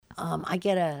I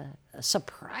get a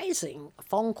surprising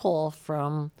phone call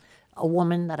from a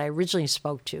woman that I originally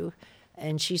spoke to.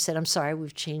 And she said, I'm sorry,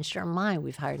 we've changed our mind.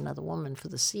 We've hired another woman for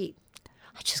the seat.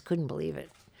 I just couldn't believe it.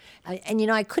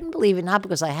 I couldn't believe it not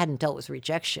because I hadn't dealt with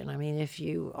rejection. I mean, if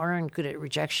you aren't good at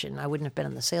rejection, I wouldn't have been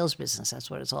in the sales business. That's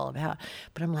what it's all about.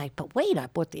 But I'm like, but wait, I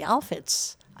bought the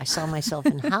outfits. I saw myself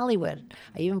in Hollywood.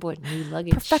 I even bought new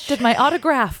luggage. Perfected my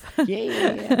autograph.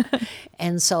 Yeah.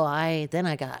 And so I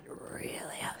got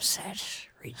really upset.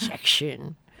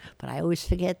 Rejection. But I always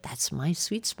forget that's my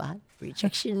sweet spot,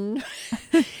 rejection.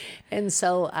 And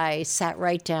so I sat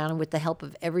right down with the help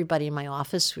of everybody in my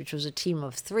office, which was a team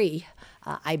of 3.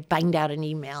 I banged out an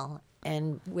email.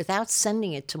 And without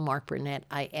sending it to Mark Burnett,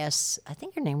 I asked, I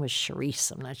think her name was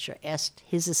Charisse, I'm not sure, asked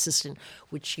his assistant,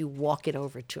 would she walk it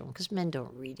over to him? Because men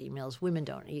don't read emails, women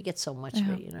don't. You get so much of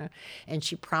it, And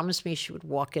she promised me she would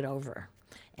walk it over.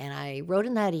 And I wrote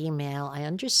in that email, I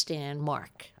understand,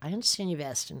 Mark, I understand you've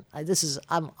asked, and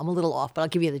I'm a little off, but I'll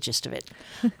give you the gist of it.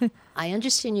 I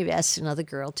understand you've asked another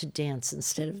girl to dance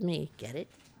instead of me. Get it?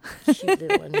 Cute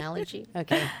little analogy.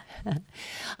 Okay.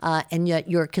 And yet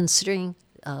you're considering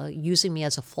using me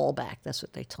as a fallback. That's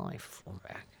what they told me,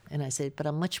 fallback. And I said, but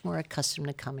I'm much more accustomed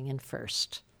to coming in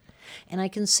first. And I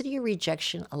consider your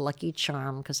rejection a lucky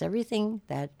charm because everything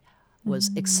that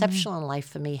was exceptional in life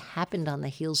for me happened on the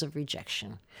heels of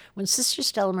rejection. When Sister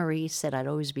Stella Marie said I'd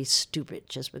always be stupid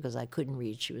just because I couldn't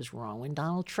read, she was wrong. When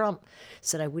Donald Trump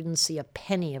said I wouldn't see a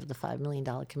penny of the $5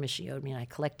 million commission he owed me, and I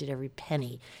collected every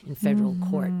penny in federal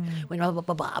court. When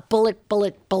bullet,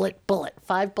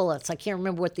 5 bullets. I can't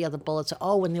remember what the other bullets are.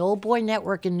 Oh, when the Old Boy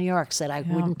Network in New York said I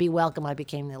wouldn't be welcome, I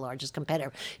became their largest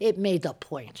competitor. It made the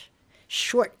point.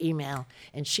 Short email.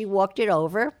 And she walked it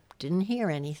over, didn't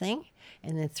hear anything.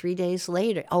 And then 3 days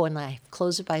later, and I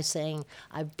close it by saying,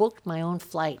 I booked my own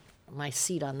flight, my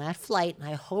seat on that flight, and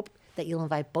I hope that you'll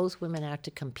invite both women out to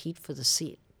compete for the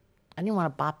seat. I didn't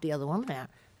want to bop the other woman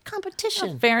out.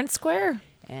 Competition. Fair and square.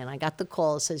 And I got the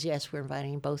call that says, yes, we're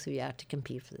inviting both of you out to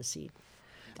compete for the seat.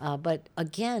 But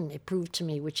again, it proved to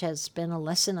me, which has been a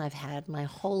lesson I've had my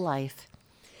whole life,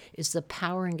 is the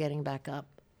power in getting back up,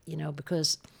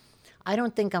 because I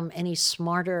don't think I'm any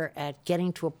smarter at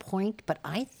getting to a point, but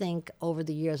I think over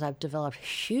the years I've developed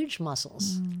huge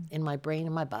muscles in my brain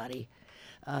and my body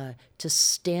to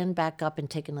stand back up and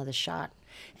take another shot.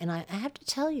 And I have to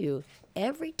tell you,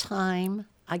 every time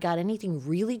I got anything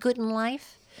really good in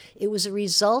life, it was a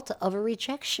result of a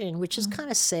rejection, which is kind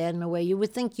of sad in a way. You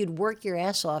would think you'd work your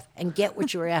ass off and get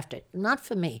what you were after. Not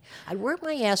for me. I'd work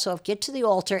my ass off, get to the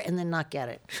altar, and then not get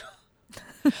it.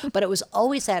 But it was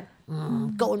always that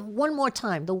going one more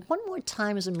time. The one more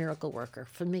time is a miracle worker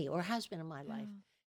for me, or has been in my life.